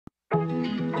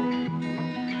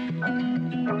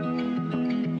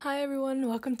Hi everyone,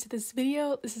 welcome to this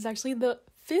video. This is actually the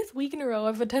 5th week in a row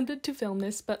I've attempted to film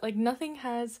this, but nothing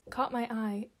has caught my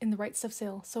eye in the rightsuf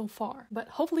sale so far. But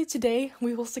hopefully today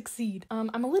we will succeed.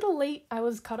 I'm a little late. I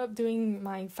was caught up doing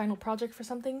my final project for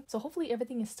something, so hopefully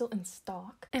everything is still in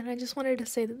stock. And I just wanted to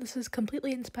say that this is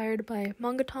completely inspired by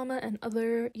Mangatama and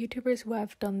other YouTubers who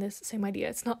have done this same idea.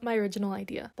 It's not my original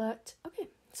idea, but okay.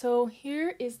 So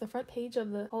here is the front page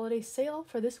of the holiday sale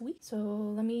for this week. So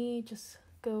let me just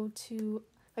go to,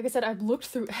 like I said, I've looked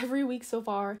through every week so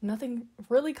far. Nothing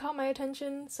really caught my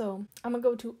attention. So I'm gonna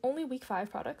go to only week 5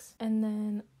 products and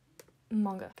then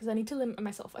manga, because I need to limit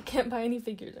myself. I can't buy any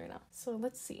figures right now. So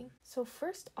let's see. So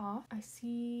first off, I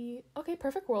see, okay,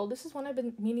 Perfect World. This is one I've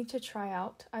been meaning to try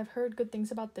out. I've heard good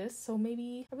things about this, so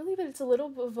maybe, I believe it's a little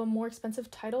bit of a more expensive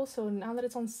title, so now that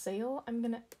it's on sale, I'm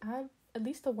gonna add at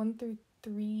least a 1 through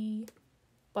 3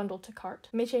 bundle to cart.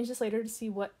 I may change this later to see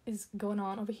what is going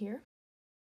on over here.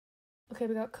 Okay,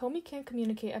 we got Komi Can't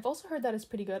Communicate. I've also heard that is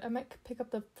pretty good. I might pick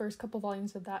up the first couple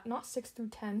volumes of that, not 6 through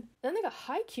 10. Then they got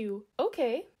Haikyuu.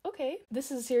 Okay. This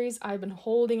is a series I've been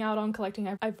holding out on collecting.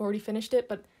 I've already finished it,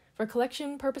 but for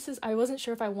collection purposes, I wasn't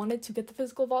sure if I wanted to get the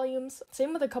physical volumes.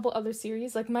 Same with a couple other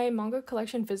series. Like, my manga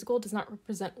collection physical does not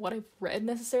represent what I've read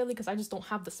necessarily, because I just don't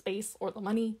have the space or the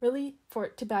money, really, for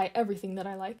it to buy everything that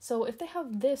I like. So if they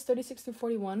have this 36 through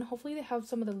 41, hopefully they have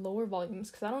some of the lower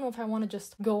volumes, because I don't know if I want to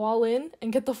just go all in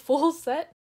and get the full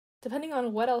set, depending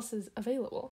on what else is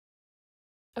available.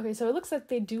 Okay, so it looks like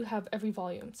they do have every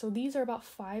volume. So these are about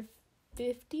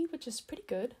 $5.50, which is pretty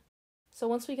good. So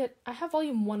once we get, I have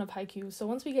volume 1 of Haikyuu, so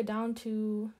once we get down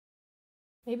to,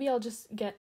 maybe I'll just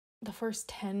get the first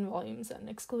 10 volumes then,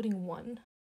 excluding 1.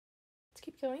 Let's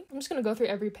keep going. I'm just gonna go through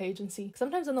every page and see.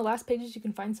 Sometimes on the last pages you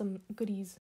can find some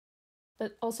goodies,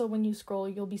 but also when you scroll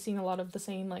you'll be seeing a lot of the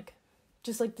same,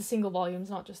 just the single volumes,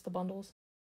 not just the bundles.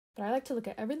 But I like to look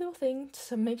at every little thing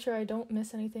to make sure I don't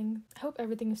miss anything. I hope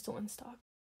everything is still in stock,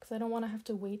 because I don't want to have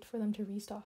to wait for them to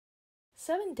restock.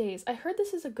 7 Days. I heard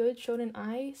this is a good Shonen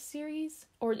Ai series,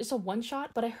 or just a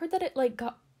one-shot, but I heard that it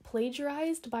got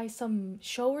plagiarized by some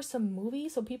show or some movie,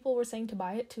 so people were saying to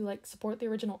buy it to support the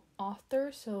original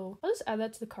author, so I'll just add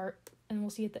that to the cart and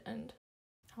we'll see at the end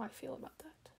how I feel about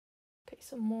that. Okay,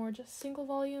 some more just single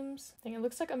volumes. Dang, it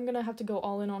looks like I'm gonna have to go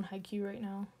all in on Haikyuu right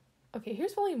now. Okay,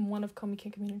 here's volume 1 of Komi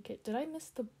Can't Communicate. Did I miss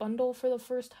the bundle for the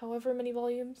first however many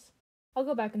volumes? I'll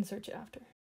go back and search it after.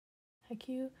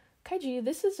 Haikyuu. Kaiji,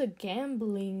 this is a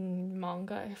gambling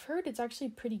manga. I've heard it's actually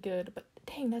pretty good, but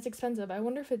dang, that's expensive. I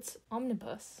wonder if it's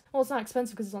omnibus. Well, it's not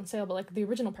expensive because it's on sale, but the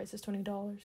original price is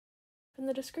 $20. In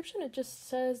the description, it just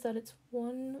says that it's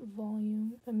 1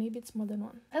 volume, but maybe it's more than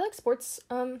 1. I like sports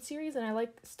series, and I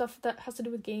like stuff that has to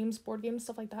do with games, board games,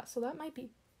 stuff like that, so that might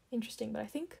be interesting, but I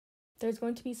think there's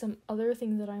going to be some other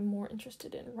things that I'm more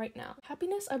interested in right now.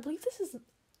 Happiness, I believe this is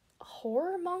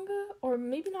horror manga, or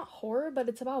maybe not horror, but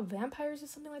it's about vampires or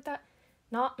something like that.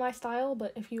 Not my style,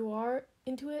 but if you are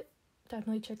into it,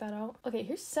 definitely check that out. Okay,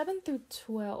 here's 7 through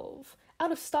 12.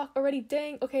 Out of stock already,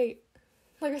 dang. Okay,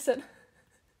 like I said,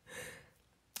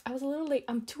 I was a little late.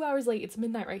 I'm 2 hours late. It's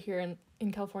midnight right here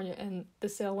in California, and the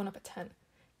sale went up at 10.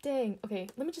 Dang. Okay,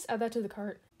 let me just add that to the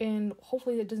cart, and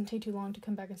hopefully it doesn't take too long to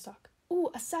come back in stock. Ooh,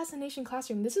 Assassination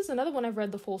Classroom. This is another one I've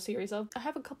read the full series of. I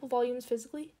have a couple volumes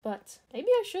physically, but maybe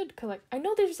I should collect. I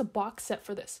know there's a box set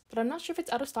for this, but I'm not sure if it's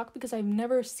out of stock because I've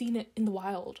never seen it in the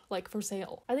wild, for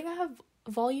sale. I think I have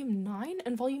volume 9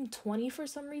 and volume 20 for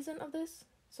some reason of this.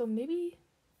 So maybe,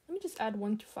 let me just add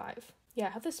 1 to 5. Yeah,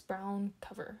 I have this brown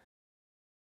cover.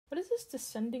 What is this?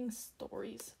 Descending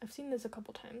Stories. I've seen this a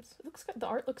couple times. It looks good. The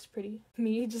art looks pretty.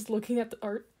 Me just looking at the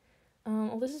art.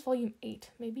 Well, this is volume 8.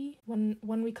 Maybe when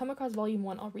we come across volume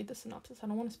 1, I'll read the synopsis. I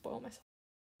don't want to spoil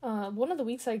myself. One of the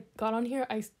weeks I got on here,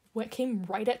 I came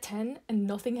right at 10 and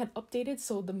nothing had updated,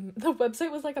 so the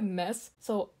website was a mess.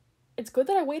 So it's good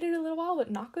that I waited a little while,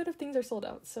 but not good if things are sold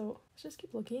out. So let's just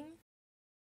keep looking.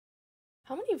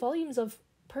 How many volumes of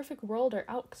Perfect World are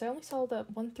out? Because I only saw the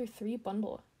 1 through 3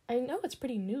 bundle. I know it's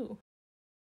pretty new.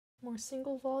 More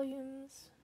single volumes.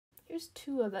 Here's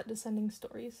 2 of that Descending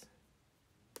Stories.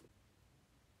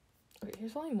 Okay,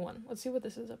 here's volume 1. Let's see what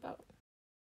this is about.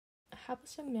 A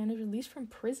hapless young man is released from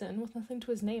prison with nothing to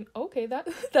his name. Okay, that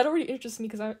already interests me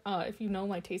because if you know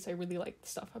my taste, I really like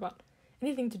stuff about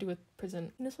anything to do with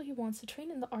prison. And that's what he wants, to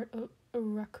train in the art of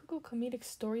rakugo comedic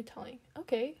storytelling.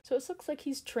 Okay, so it looks like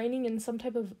he's training in some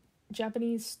type of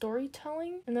Japanese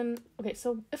storytelling. And then, okay,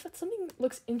 so if it's something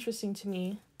looks interesting to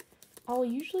me, I'll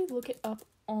usually look it up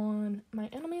on my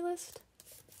anime list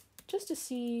just to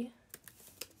see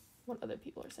what other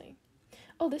people are saying.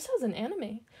 Oh, this has an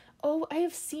anime. Oh, I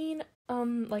have seen,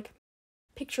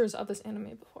 pictures of this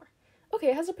anime before. Okay,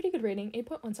 it has a pretty good rating,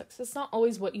 8.16. It's not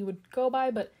always what you would go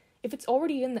by, but if it's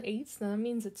already in the 8s, then that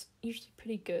means it's usually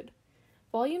pretty good.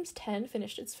 Volumes 10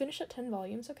 finished. It's finished at 10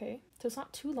 volumes, okay. So it's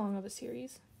not too long of a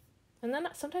series. And then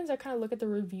sometimes I kind of look at the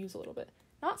reviews a little bit.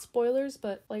 Not spoilers,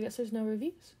 but I guess there's no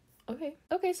reviews. Okay.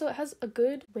 Okay, so it has a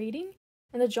good rating.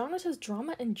 And the genre says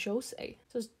drama and josei.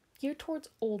 So it's geared towards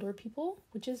older people,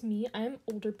 which is me. I am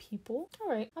older people.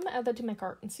 Alright, I'm gonna add that to my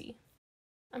cart and see.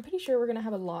 I'm pretty sure we're gonna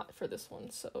have a lot for this one,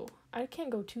 so I can't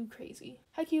go too crazy.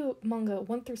 Haikyuu manga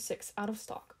 1 through 6 out of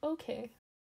stock. Okay.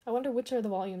 I wonder which are the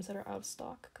volumes that are out of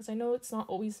stock, because I know it's not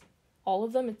always all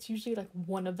of them. It's usually like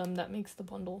one of them that makes the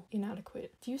bundle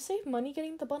inadequate. Do you save money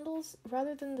getting the bundles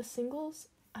rather than the singles?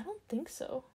 I don't think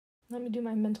so. Let me do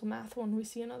my mental math when we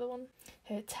see another one.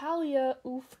 Hetalia,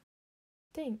 oof.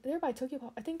 Dang, they're by Tokyo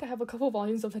Pop. I think I have a couple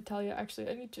volumes of Hetalia actually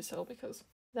I need to sell because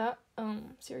that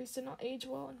series did not age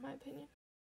well in my opinion.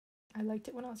 I liked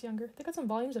it when I was younger. They got some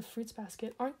volumes of Fruits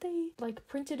Basket. Aren't they like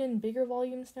printed in bigger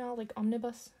volumes now, like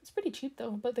omnibus? It's pretty cheap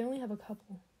though, but they only have a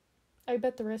couple. I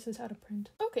bet the rest is out of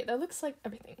print. Okay, that looks like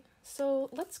everything. So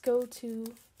let's go to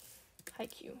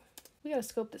Haikyuu. We gotta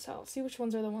scope this out, see which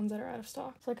ones are the ones that are out of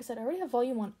stock. So like I said, I already have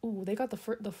volume 1. Ooh, they got the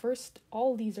first,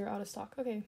 all these are out of stock.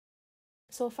 Okay.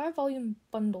 So a 5-volume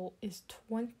bundle is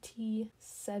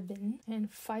 27,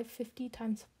 and 550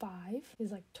 times 5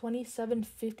 is like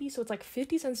 27.50. So it's like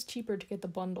 50 cents cheaper to get the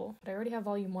bundle. But I already have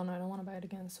volume 1. I don't want to buy it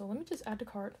again. So let me just add to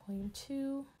cart volume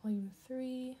 2, volume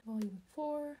 3, volume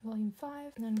 4, volume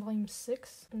 5, and then volume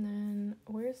 6. And then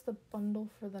where's the bundle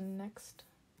for the next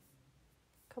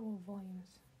couple of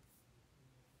volumes?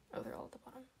 Oh, they're all at the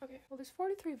bottom. Okay. Well, there's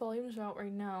 43 volumes out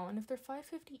right now, and if they're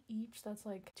 $5.50 each, that's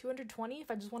like $220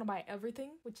 if I just want to buy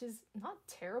everything, which is not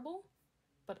terrible,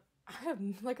 but I have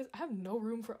no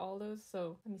room for all those,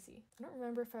 so let me see. I don't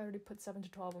remember if I already put 7 to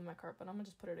 12 on my cart, but I'm gonna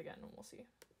just put it again and we'll see.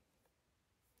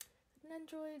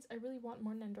 Nendroids, I really want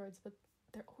more Nendroids, but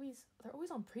they're always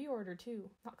on pre-order too.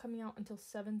 Not coming out until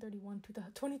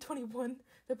 7/31/2021.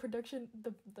 The production,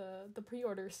 the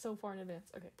pre-order is so far in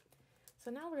advance. Okay. So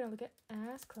now we're gonna look at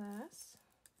Ass Class.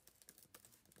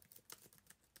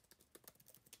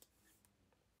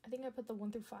 I think I put the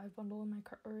 1 through 5 bundle in my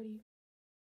cart already.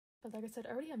 But like I said, I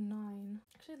already have 9.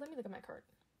 Actually, let me look at my cart.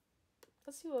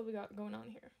 Let's see what we got going on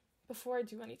here before I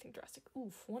do anything drastic.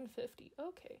 Oof, 150.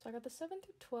 Okay, so I got the 7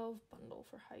 through 12 bundle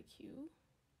for Haikyuu.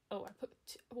 Oh, I put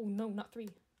 2. Oh no, not 3.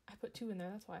 I put 2 in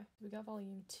there, that's why. We got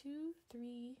volume 2,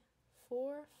 3,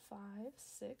 4, 5,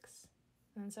 6,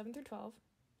 and then 7 through 12.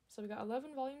 So we got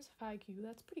 11 volumes of Haikyuu.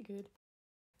 That's pretty good.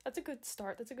 That's a good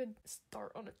start. That's a good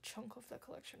start on a chunk of the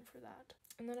collection for that.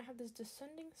 And then I have this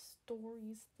Descending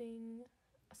Stories thing.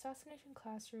 Assassination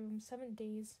Classroom, 7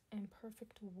 Days, and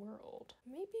Perfect World.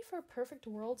 Maybe for Perfect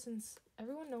World, since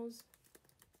everyone knows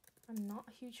I'm not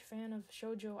a huge fan of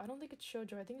shoujo. I don't think it's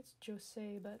shoujo. I think it's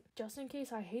josei. But just in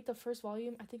case I hate the first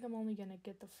volume, I think I'm only gonna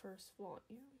get the first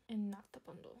volume and not the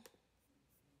bundle.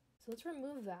 So let's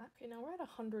remove that. Okay, now we're at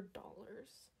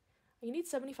 $100. You need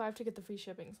 $75 to get the free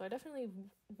shipping, so I definitely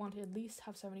want to at least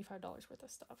have $75 worth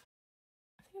of stuff.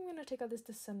 I think I'm going to take out this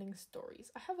Descending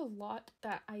Stories. I have a lot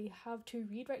that I have to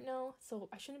read right now, so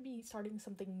I shouldn't be starting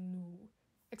something new.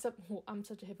 Except, well, I'm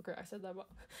such a hypocrite, I said that, but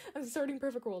I'm starting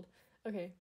Perfect World.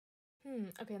 Okay.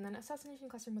 Okay, and then Assassination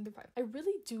Classroom 1 through 5. I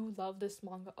really do love this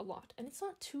manga a lot, and it's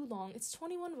not too long. It's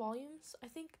 21 volumes, I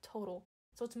think, total.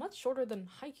 So it's much shorter than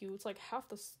Haikyuu. It's like half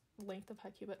the length of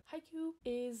Haikyuu, but Haikyuu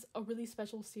is a really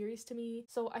special series to me,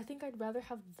 so I think I'd rather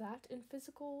have that in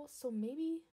physical. So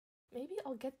maybe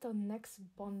I'll get the next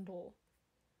bundle.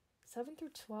 7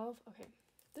 through 12. Okay,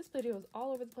 this video is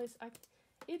all over the place.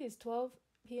 It is 12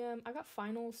 p.m. I got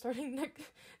finals starting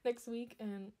next week,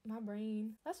 and my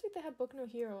brain. Last week they had Boku no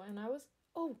Hero, and I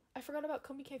forgot about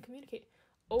Komi Can't Communicate.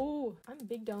 Oh, I'm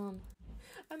big dumb.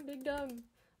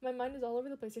 My mind is all over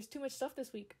the place. There's too much stuff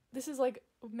this week. This is like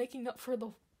making up for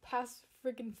the past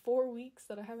freaking 4 weeks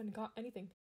that I haven't got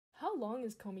anything. How long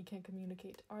is Komi Can't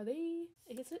Communicate?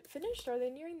 Is it finished? Are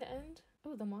they nearing the end?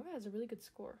 Oh, the manga has a really good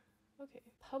score. Okay.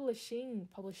 Publishing.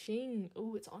 Oh,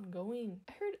 it's ongoing.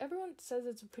 I heard everyone says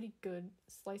it's a pretty good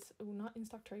slice. Oh, not in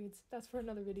stock trades. That's for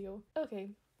another video.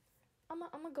 Okay. I'm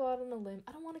gonna go out on a limb.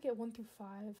 I don't want to get 1 through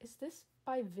 5. Is this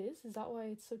by Viz? Is that why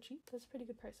it's so cheap? That's a pretty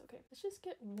good price. Okay, let's just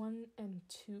get 1 and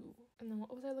 2. And then what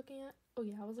was I looking at? Oh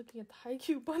yeah, I was looking at the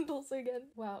Haikyuu bundles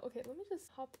again. Wow, okay, let me just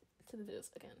hop to the viz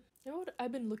again. You know what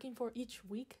I've been looking for each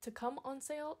week to come on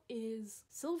sale is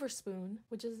Silver Spoon,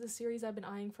 which is the series I've been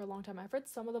eyeing for a long time. I've read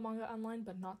some of the manga online,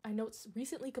 but not. I know it's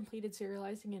recently completed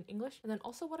serializing in English. And then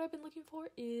also what I've been looking for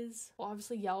is, well,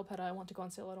 obviously Yalopeta I want to go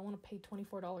on sale. I don't want to pay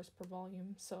 $24 per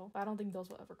volume, so I don't think those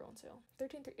will ever go on sale.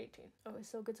 13 through 18. Okay,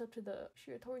 so it gets up to the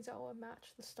Shiratorizawa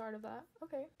match, the start of that.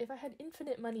 Okay. If I had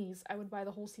infinite monies, I would buy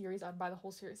the whole series. I'd buy the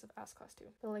whole series of Ass Class too.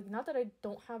 But like, not that I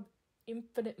don't have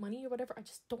infinite money or whatever, I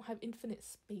just don't have infinite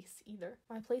space either.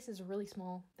 My place is really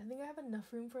small. I think I have enough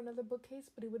room for another bookcase,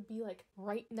 but it would be like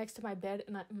right next to my bed,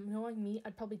 and knowing me,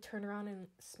 I'd probably turn around and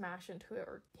smash into it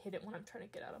or hit it when I'm trying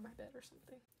to get out of my bed or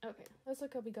something. Okay, let's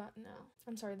look what we got now.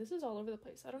 I'm sorry, this is all over the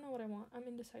place. I don't know what I want. I'm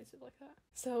indecisive like that.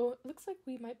 So it looks like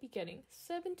we might be getting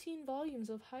 17 volumes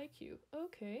of Haikyuu.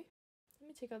 Okay. Let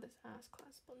me take out this Ass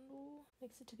Class bundle.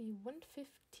 Makes it to be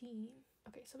 115.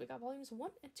 Okay, so we got volumes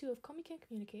 1 and 2 of Komi Can't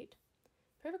Communicate,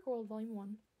 Perfect World Volume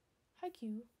 1,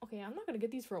 Haikyuu. Okay, I'm not gonna get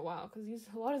these for a while because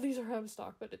a lot of these are out of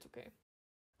stock, but it's okay.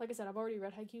 Like I said, I've already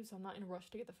read Haikyuu, so I'm not in a rush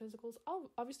to get the physicals.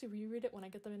 I'll obviously reread it when I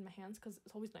get them in my hands because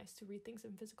it's always nice to read things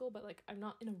in physical, but like I'm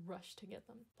not in a rush to get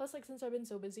them. Plus, like, since I've been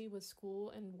so busy with school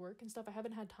and work and stuff, I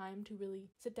haven't had time to really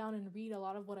sit down and read a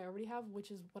lot of what I already have, which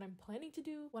is what I'm planning to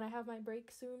do when I have my break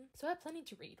soon. So I have plenty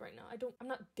to read right now. I'm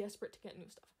not desperate to get new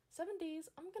stuff. 7 days,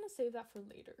 I'm gonna save that for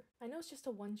later. I know it's just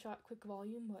a one-shot quick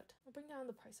volume, but I'll bring down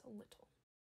the price a little.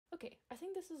 Okay, I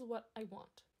think this is what I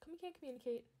want. Komi Can't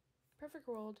Communicate, Perfect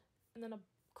World, and then a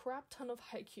crap ton of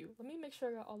Haikyuu. Let me make sure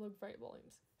I got all the right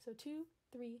volumes. So 2,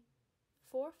 3,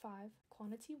 4, 5,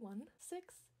 quantity 1,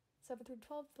 6, 7 through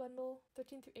 12 bundle,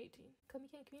 13 through 18. Komi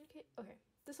Can't Communicate? Okay,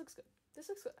 this looks good. This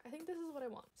looks good. I think this is what I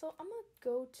want. So I'm gonna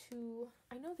go to,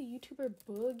 I know the YouTuber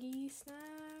Boogie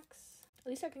Snacks. At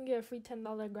least I can get a free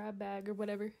 $10 grab bag or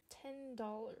whatever. $10.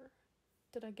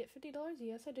 Did I get $50?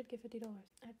 Yes, I did get $50.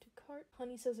 Add to cart.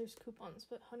 Honey says there's coupons,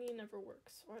 but Honey never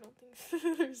works, so I don't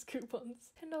think there's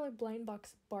coupons. $10 blind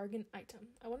box bargain item.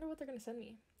 I wonder what they're gonna send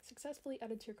me. Successfully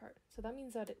added to your cart. So that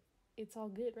means that it's all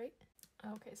good, right?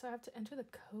 Okay, so I have to enter the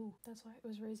code. That's why it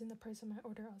was raising the price of my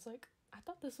order. I was like, I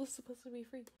thought this was supposed to be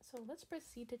free. So let's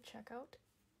proceed to checkout,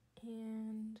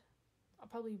 and I'll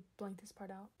probably blank this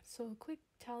part out. So a quick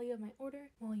tally of my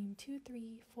order. Volume 2,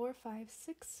 3, 4, 5,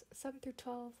 6, 7 through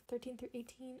 12, 13 through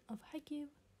 18 of Haikyuu.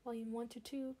 Volume 1 to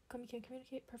 2, Komi Can't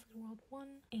Communicate, Perfect World 1,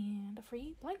 and a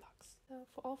free blind box. So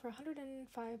for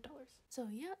 $105. So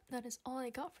yeah, that is all I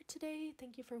got for today.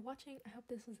 Thank you for watching. I hope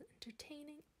this was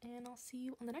entertaining, and I'll see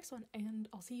you on the next one. And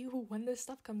I'll see you when this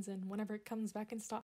stuff comes in, whenever it comes back in stock.